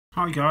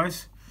Hi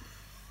guys,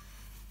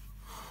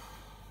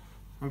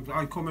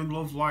 I come in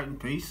love, light and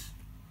peace.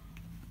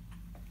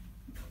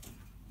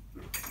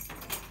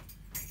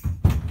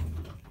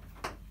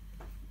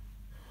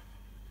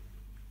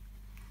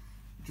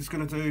 Just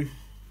going to do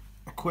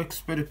a quick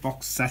spirit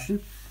box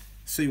session,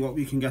 see what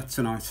we can get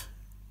tonight.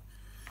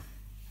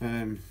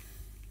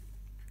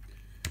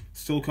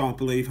 Still can't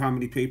believe how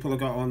many people I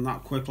got on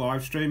that quick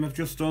live stream I've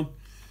just done.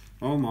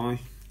 Oh my.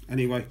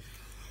 Anyway,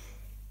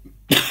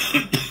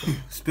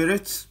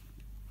 spirits,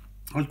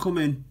 I'd come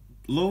in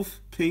love,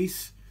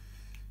 peace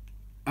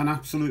and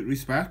absolute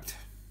respect.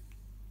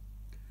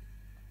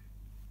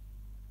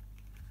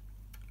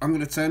 I'm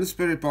going to turn the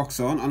spirit box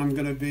on and I'm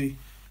going to be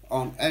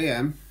on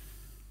AM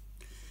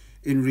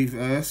in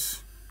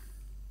reverse.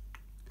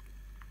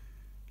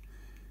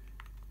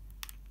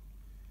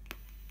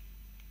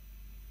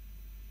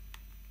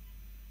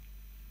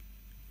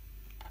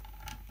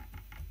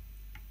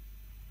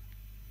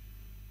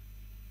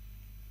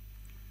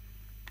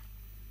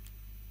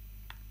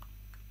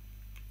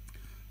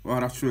 Wow,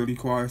 that's really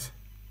quiet.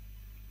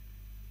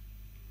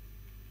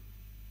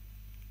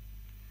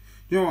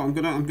 You know what?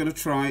 I'm gonna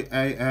try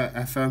a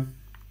FM.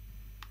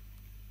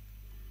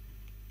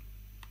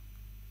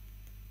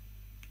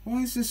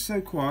 Why is this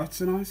so quiet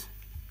tonight?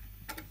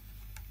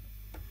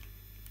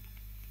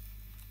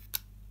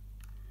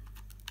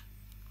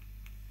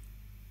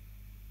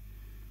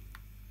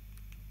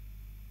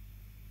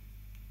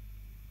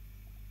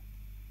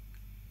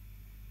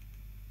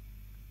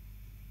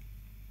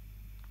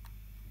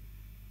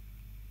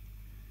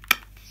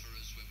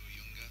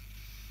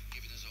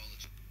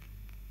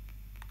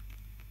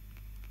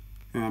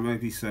 Yeah,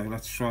 maybe so.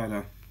 Let's try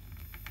that.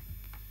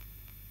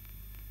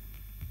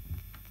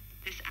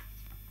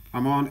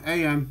 I'm on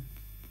AM,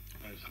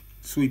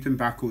 sweeping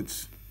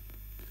backwards.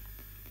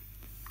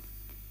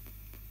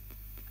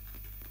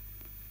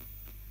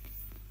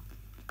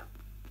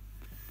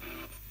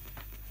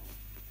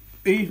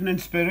 Evening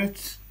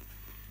spirits,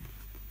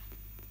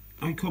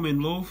 I come in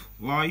love,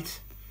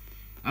 light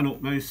and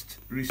utmost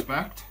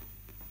respect.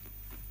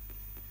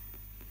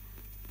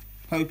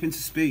 Hoping to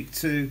speak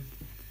to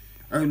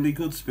only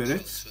good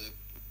spirits,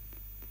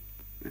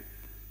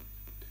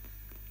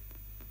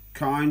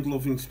 kind,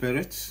 loving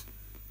spirits.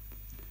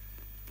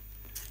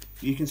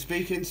 You can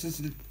speak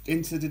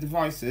into the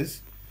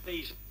devices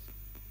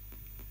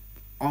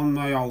on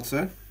my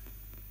altar.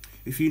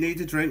 If you need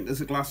a drink,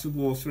 there's a glass of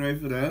water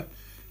over there,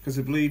 because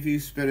I believe you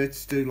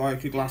spirits do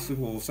like a glass of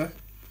water.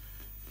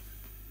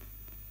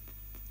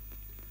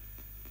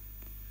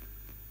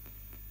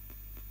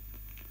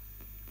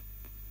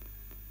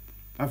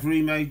 I've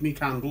remade me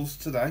candles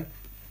today.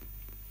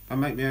 I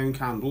make my own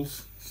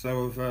candles,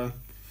 so I've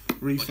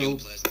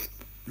refilled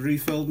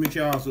my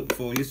jars up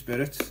for you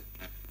spirits.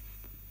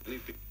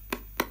 And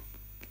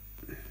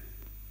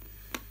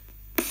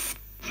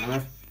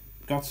I've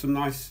got some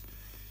nice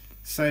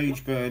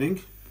sage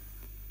burning.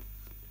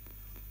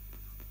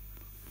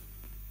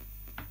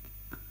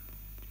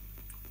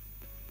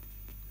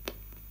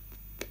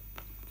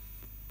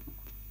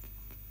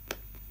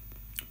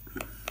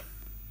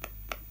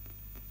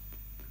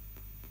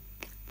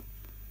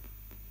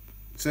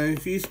 So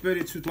if you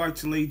spirits would like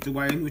to lead the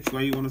way in which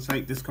way you want to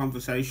take this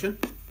conversation.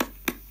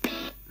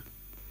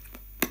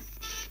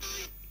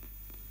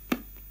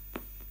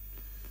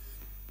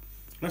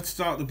 Let's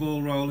start the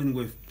ball rolling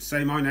with,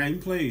 say my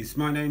name please.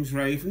 My name's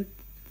Raven.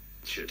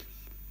 Shit.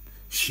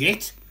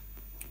 Shit?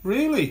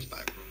 Really?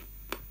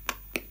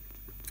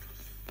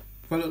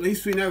 Well, at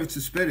least we know it's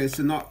a spirit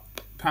and not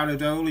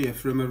pareidolia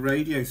from a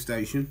radio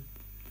station.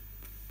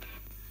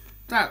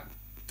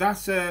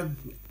 That's a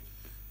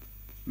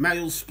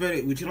male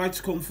spirit. Would you like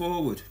to come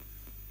forward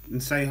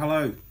and say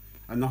hello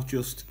and not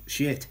just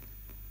shit?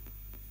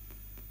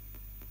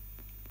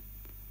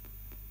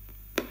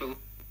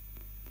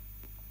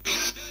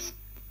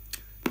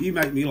 You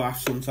make me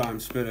laugh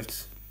sometimes,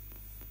 spirits.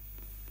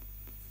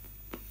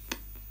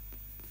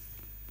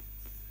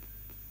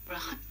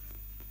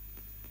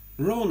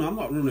 Run? I'm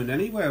not running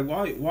anywhere.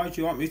 Why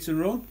do you want me to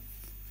run?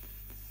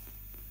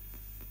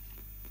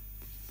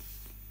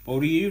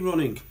 Or are you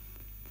running?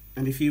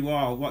 And if you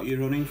are, what are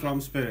you running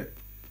from, spirit?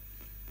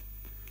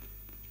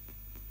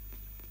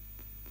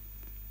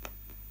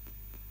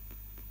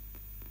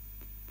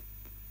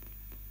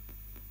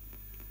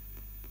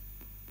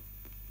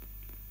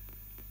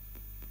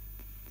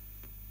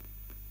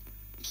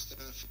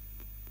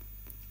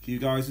 You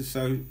guys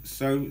are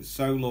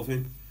so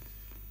loving.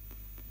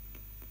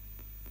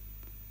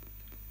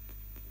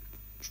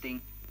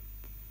 Stink.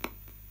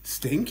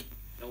 Stink?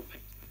 Nope.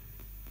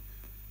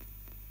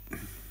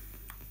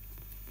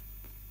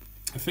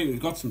 I think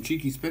we've got some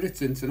cheeky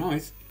spirits in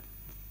tonight.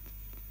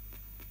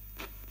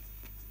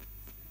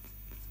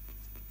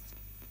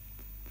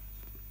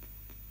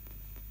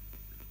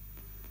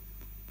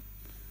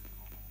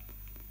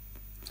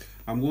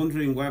 I'm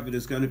wondering whether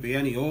there's going to be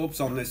any orbs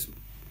on this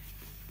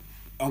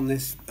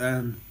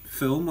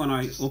film when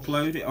I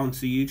upload it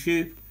onto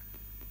YouTube,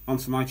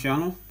 onto my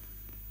channel.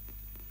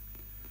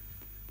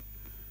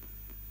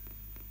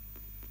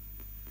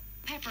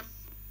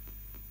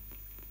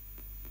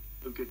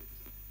 Okay.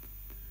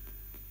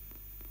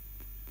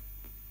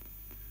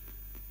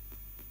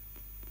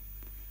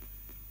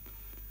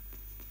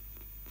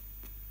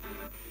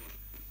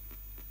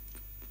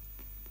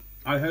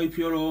 I hope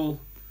you're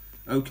all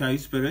okay,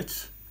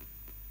 spirits.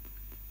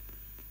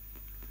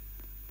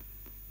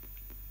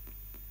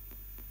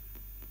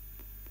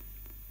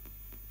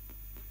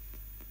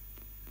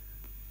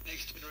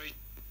 Next generation.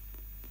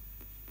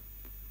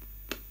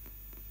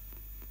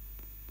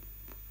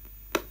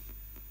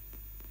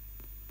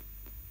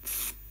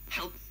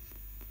 Help.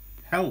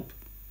 Help?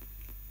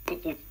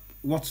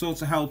 What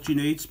sort of help do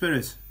you need,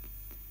 spirit?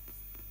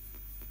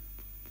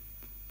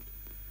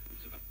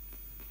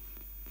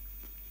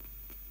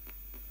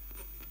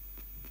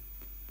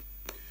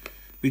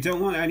 We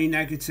don't want any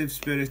negative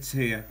spirits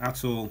here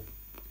at all.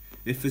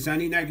 If there's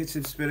any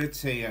negative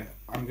spirits here,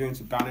 I'm going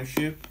to banish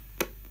you.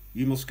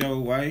 You must go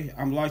away.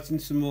 I'm lighting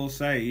some more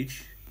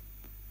sage.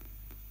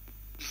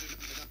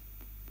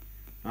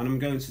 And I'm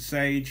going to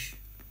sage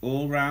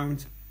all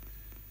round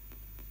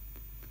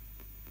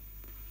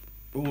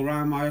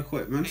my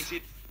equipment.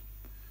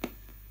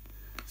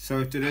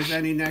 So if there is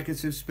any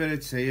negative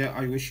spirits here,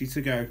 I wish you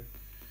to go.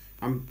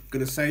 I'm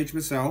going to sage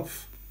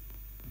myself.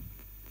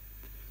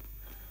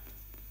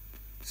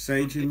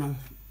 Sage in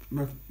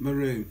my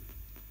room.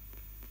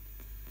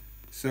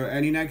 So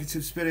any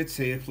negative spirits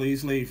here,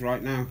 please leave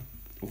right now.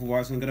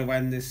 Otherwise I'm going to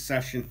end this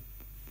session.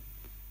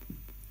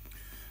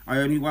 I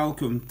only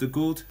welcome the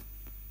good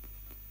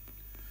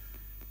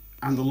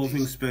and the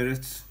loving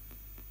spirits.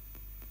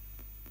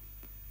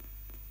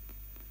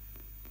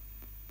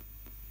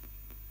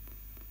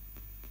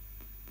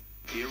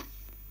 Here.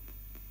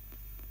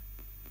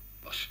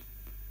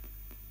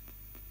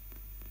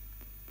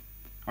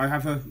 I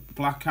have a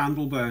black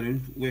candle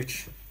burning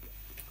which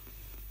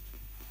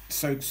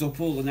soaks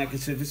up all the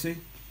negativity.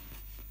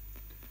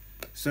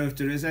 So if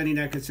there is any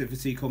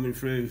negativity coming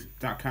through,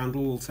 that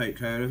candle will take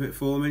care of it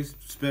for me,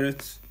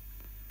 spirits.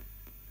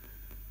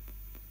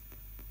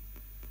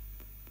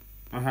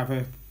 I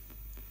have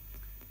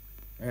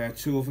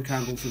two other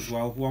candles as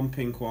well, one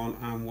pink one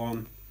and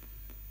one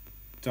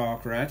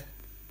dark red.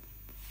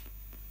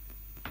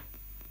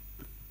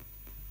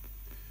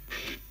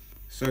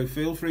 So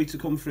feel free to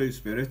come through,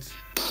 spirits.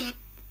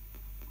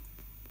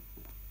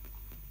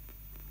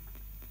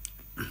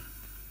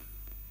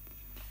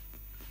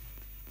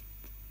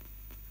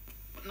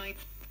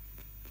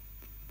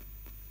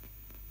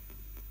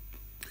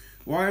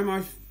 Why am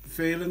I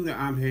feeling that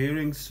I'm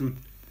hearing some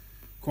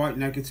quite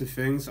negative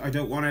things? I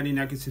don't want any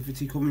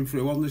negativity coming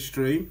through on the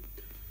stream.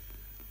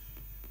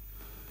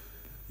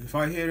 If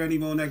I hear any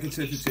more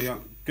negativity,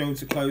 I'm going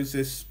to close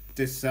this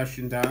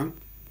session down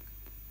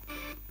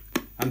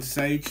and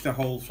sage the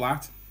whole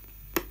flat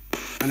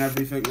and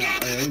everything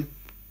that I own.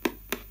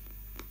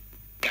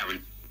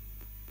 Gavin.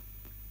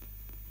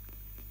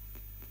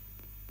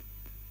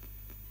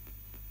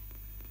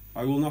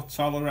 I will not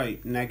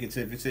tolerate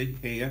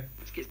negativity here.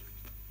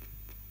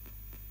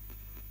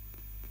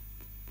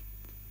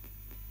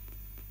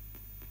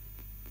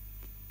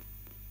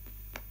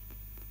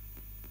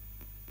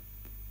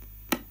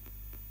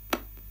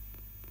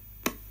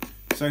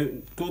 So,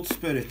 good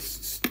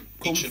spirits,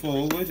 come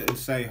forward and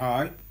say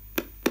hi.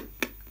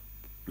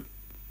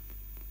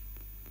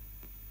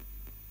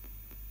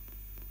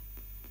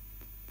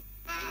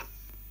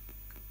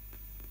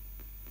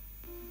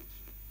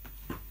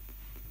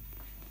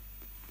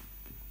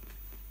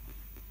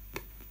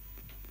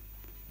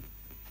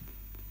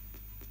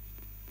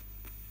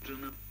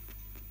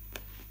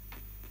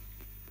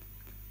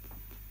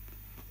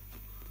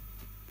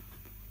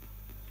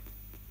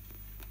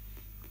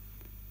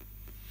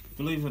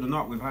 Believe it or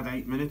not, we've had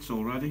 8 minutes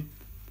already.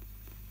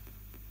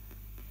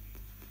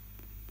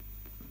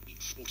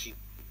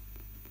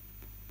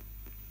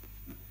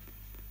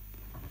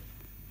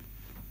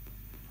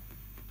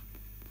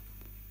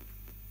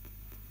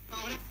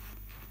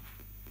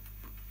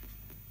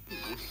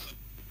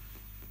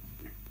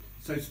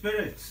 So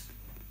spirits,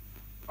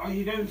 are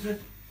you going to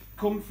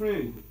come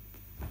through,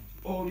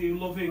 all you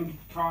loving,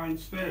 kind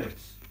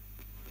spirits?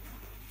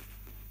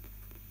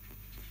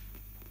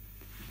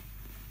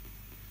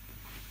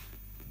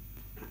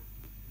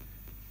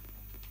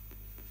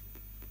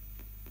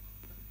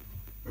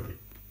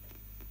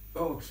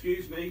 Oh,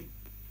 excuse me,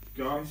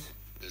 guys.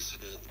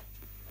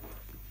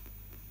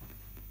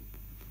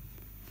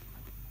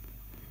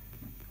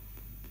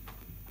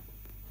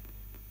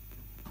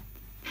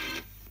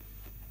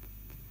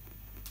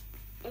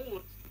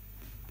 Oh.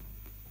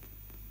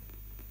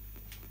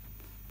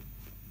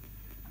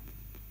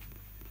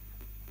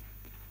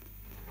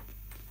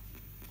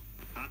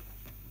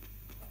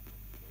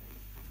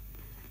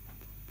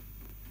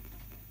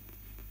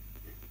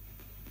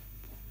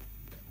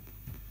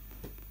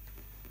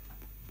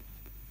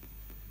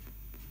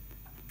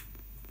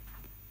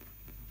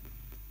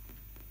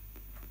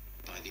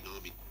 By the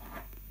army.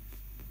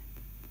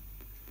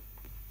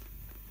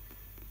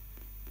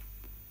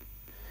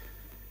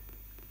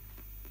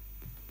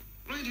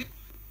 Right.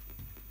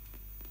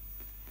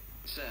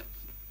 Sir.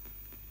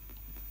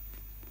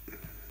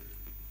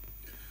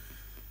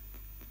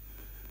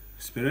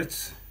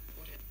 spirits,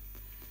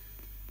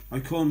 I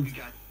come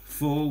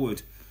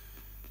forward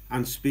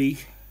and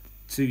speak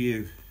to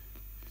you.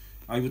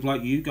 I would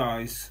like you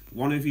guys,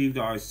 one of you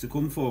guys, to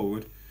come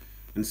forward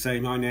and say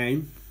my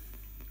name,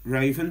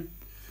 Raven,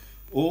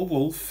 or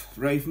Wolf.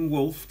 Raven,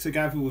 Wolf,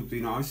 together would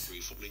be nice.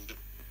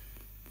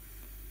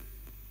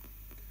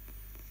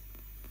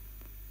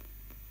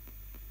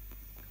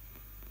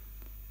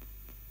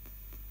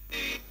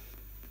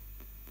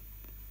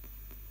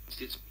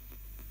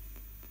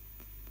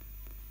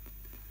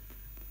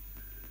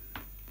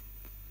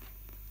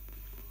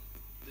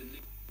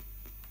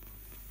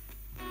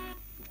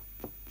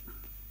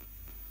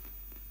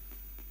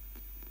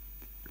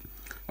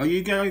 Are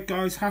you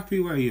guys happy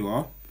where you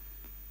are?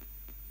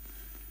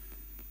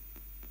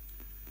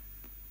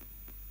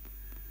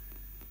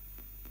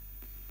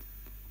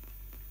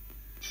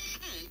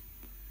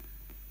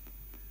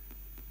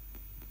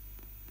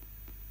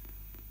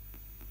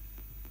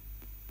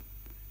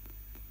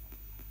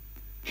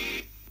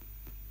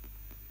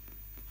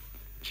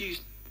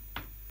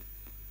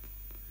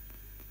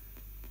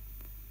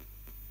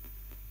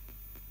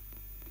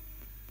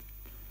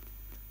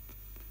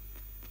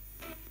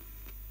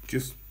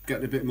 Just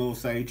getting a bit more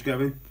sage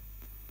going.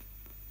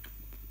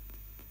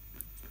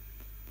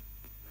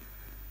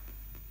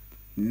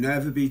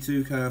 Never be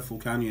too careful,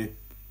 can you?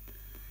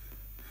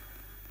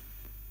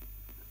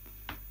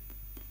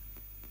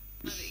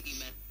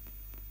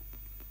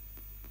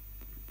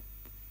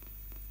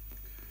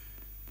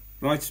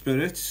 Right,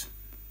 spirits.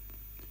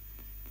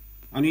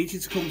 I need you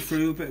to come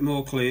through a bit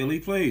more clearly,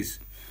 please.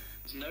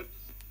 No.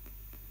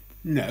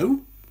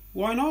 No?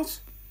 Why not?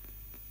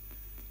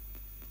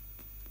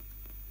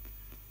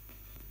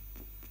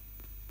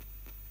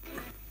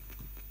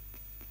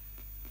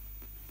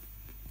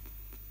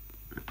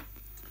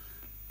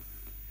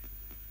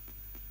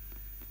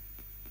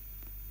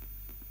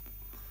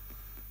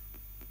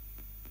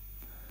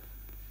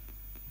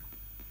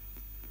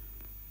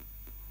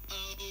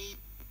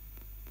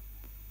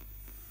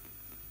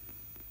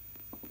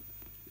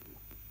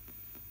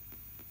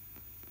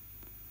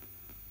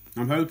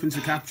 I'm hoping to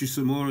capture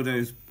some more of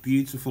those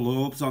beautiful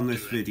orbs on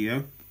this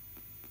video.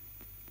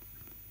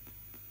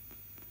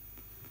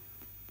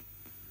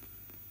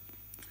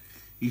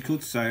 You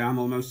could say I'm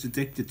almost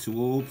addicted to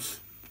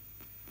orbs.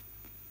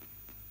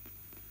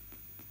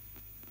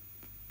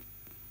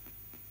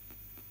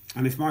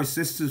 And if my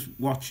sister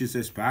watches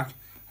this back,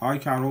 hi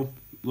Carol,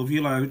 love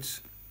you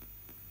loads.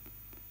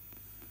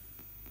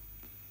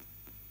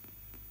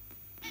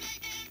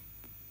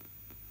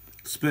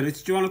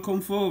 Spirits, do you want to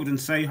come forward and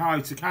say hi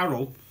to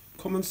Carol?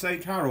 Come and say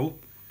Carol.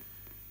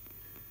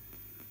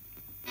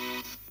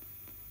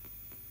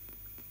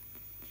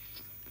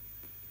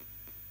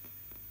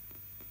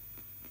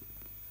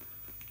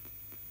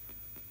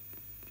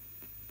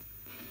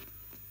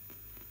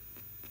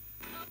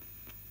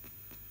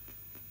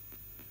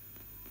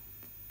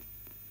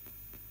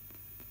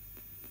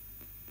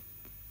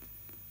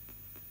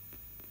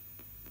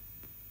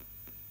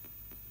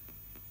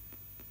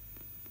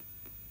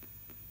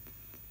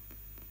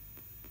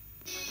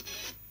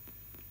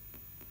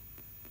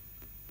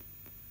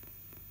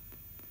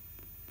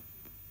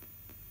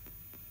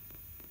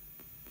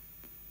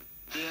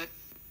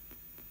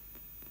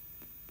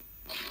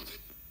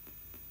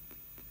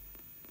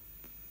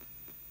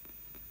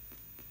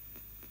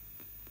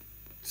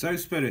 So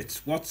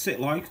spirits, what's it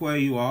like where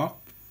you are?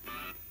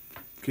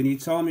 Can you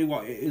tell me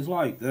what it is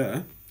like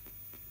there?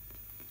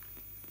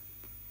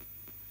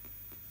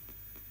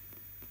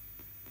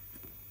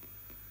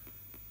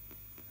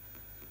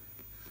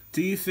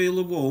 Do you feel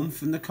the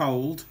warmth and the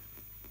cold?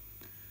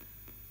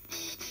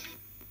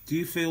 Do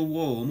you feel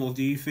warm or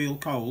do you feel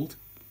cold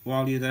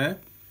while you're there?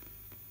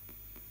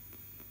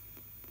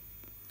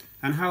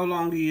 And how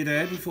long are you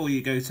there before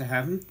you go to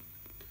heaven?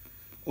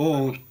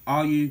 Or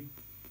are you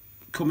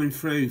coming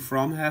through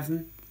from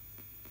heaven?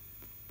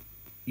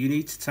 You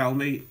need to tell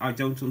me. I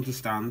don't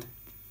understand.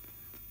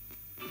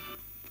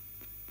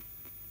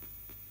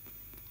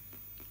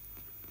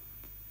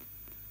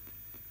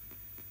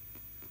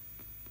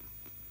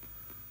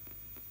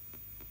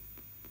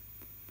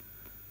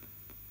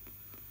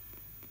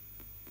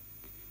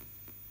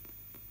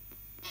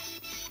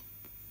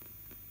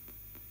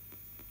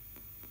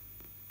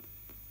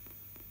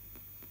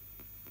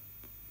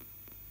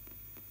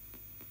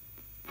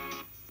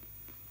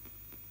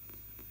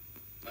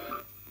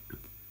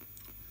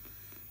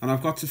 And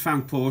I've got to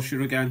thank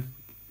Portia again,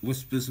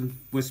 Whispers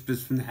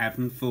from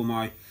Heaven, for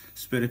my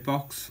spirit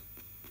box.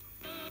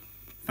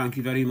 Thank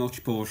you very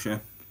much, Portia.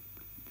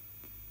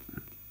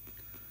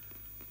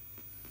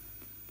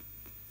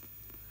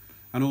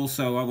 And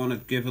also I want to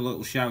give a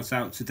little shout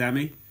out to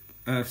Demi,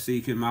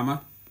 Earthseeker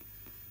Mama.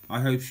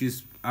 I hope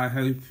she's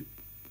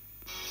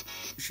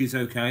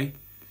okay.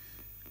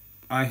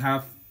 I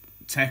have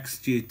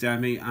texted you,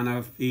 Demi, and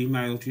I've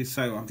emailed you,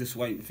 so I'm just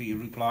waiting for your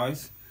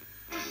replies.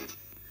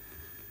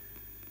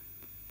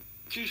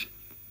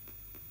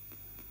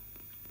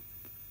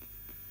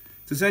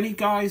 Does any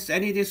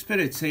of the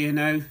spirits here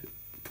know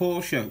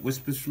Portia,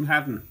 Whispers from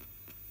Heaven?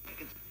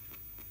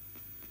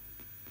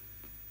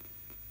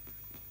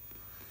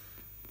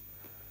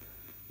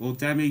 or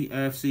Demi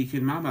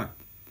Earth-seeking Mama?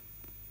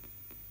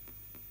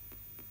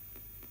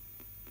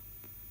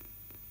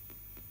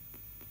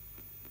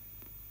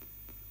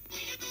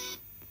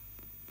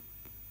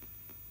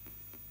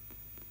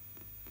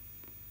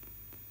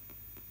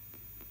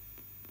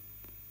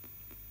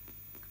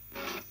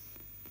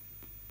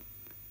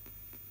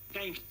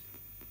 Games.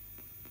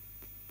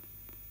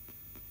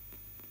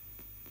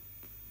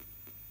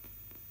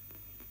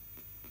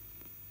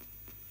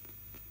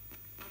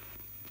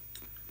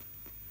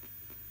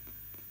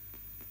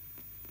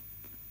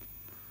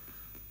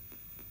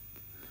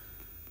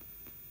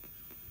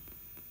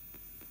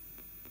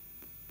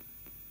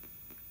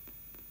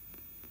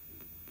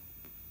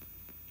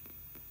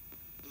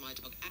 My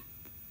dog.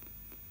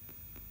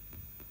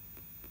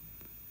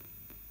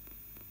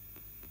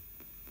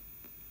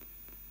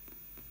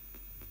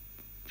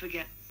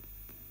 Forget.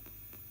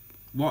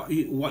 What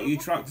you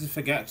trying to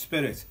forget,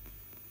 Spirit?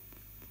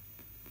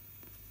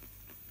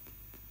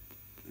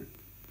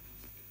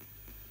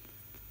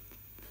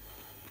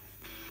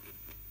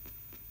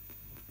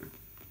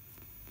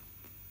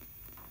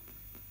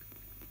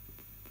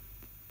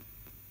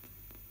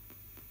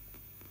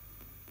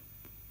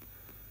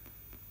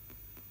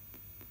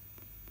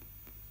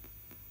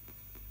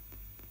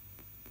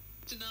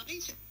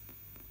 Tonight.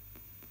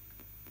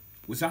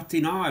 Was that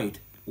denied?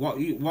 What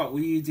were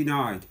you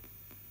denied?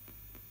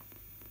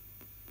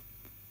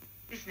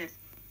 Business.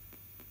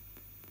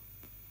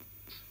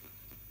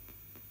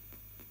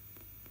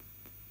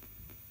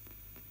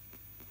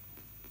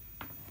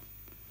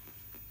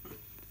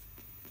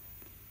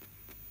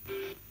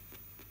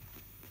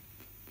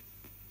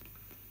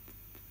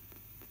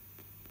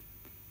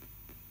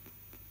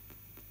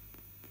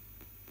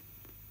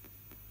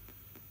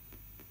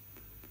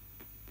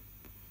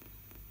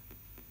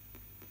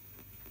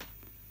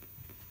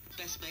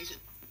 Best mate.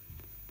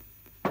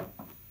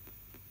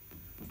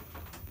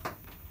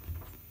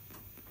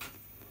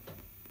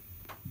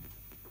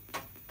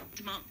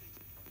 Demand.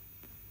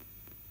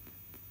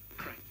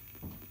 Correct.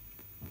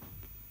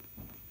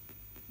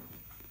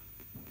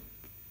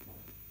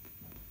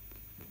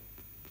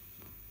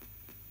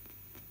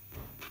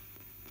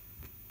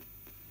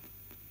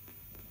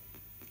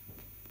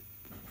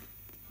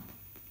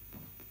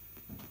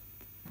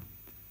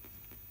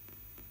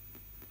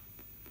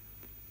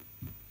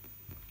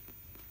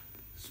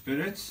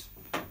 Spirits,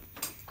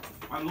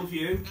 I love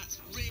you.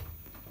 That's real.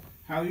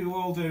 How are you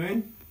all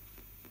doing?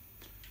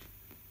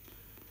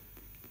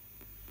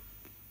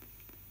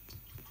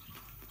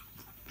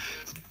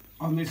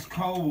 On this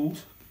cold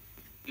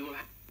You will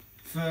have.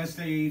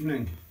 Thursday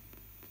evening.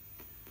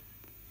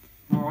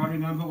 Oh, I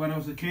remember when I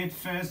was a kid,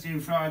 Thursday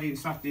and Friday and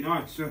Saturday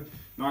nights,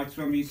 nights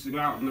when we used to go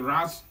out on the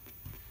Raz.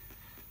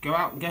 Go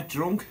out and get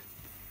drunk.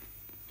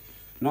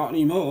 Not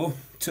anymore,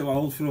 too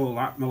old for all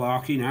that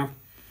malarkey now.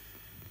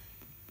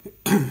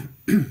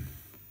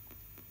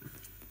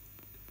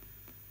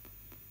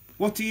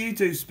 What do you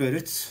do,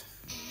 Spirits?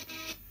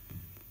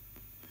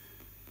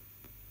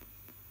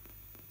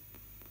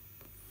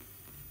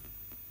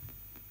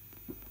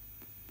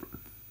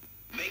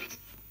 Mate.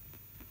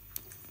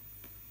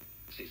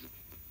 Season.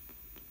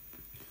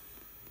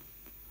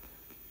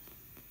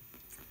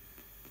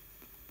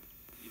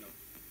 You know.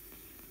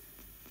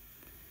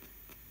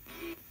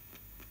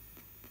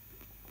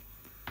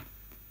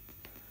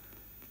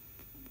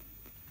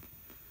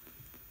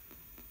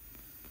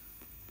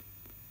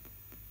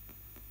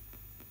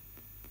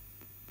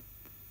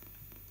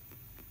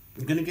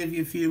 I'm going to give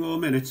you a few more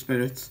minutes,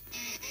 Spirits,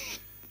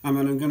 and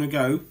then I'm going to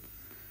go.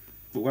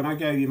 But when I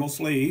go, you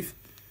must leave.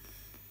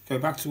 Go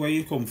back to where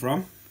you come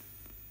from.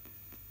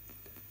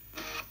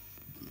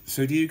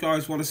 So do you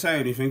guys want to say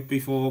anything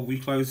before we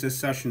close this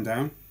session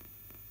down?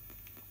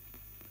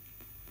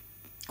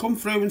 Come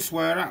through and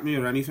swear at me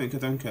or anything, I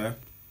don't care.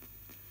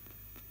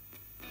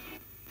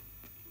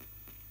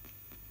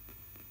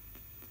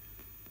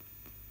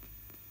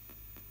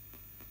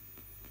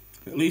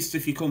 At least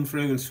if you come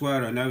through and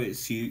swear, I know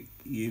it's you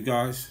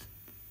guys.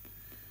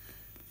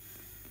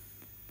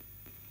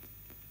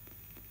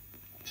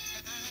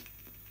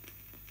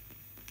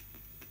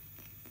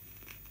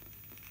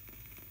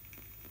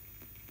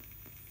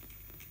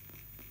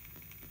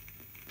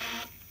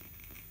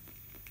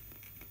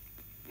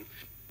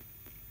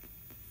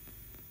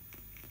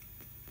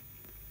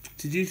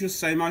 Did you just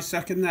say my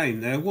second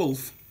name there,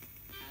 Wolf?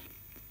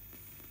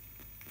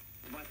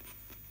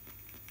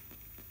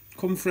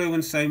 Come through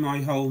and say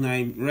my whole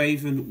name,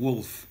 Raven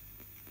Wolf.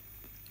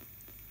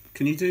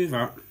 Can you do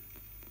that?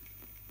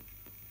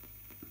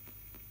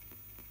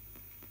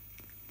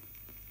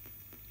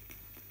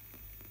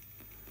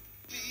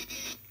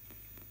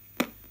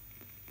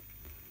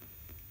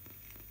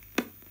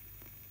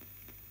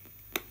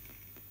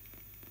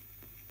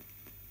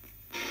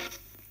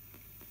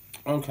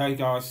 Okay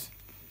guys,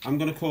 I'm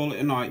going to call it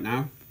a night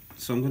now.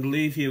 So I'm going to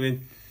leave you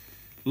in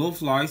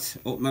love, light,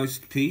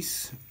 utmost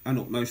peace and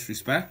utmost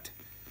respect.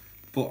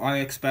 But I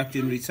expect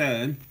in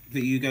return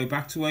that you go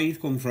back to where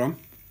you've come from.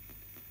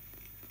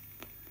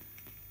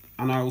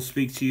 And I will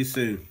speak to you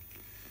soon.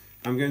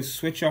 I'm going to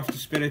switch off the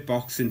spirit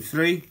box in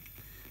 3,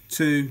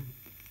 2,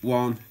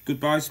 1.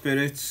 Goodbye,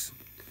 spirits.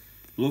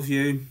 Love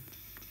you.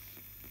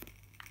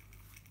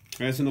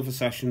 There's another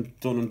session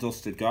done and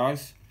dusted,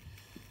 guys.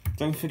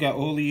 Don't forget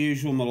all the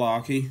usual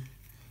malarkey.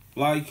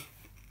 Like,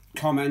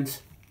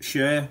 comment,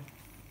 share.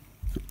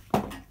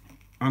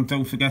 And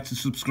don't forget to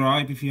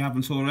subscribe if you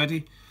haven't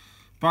already.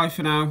 Bye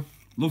for now.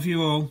 Love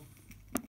you all.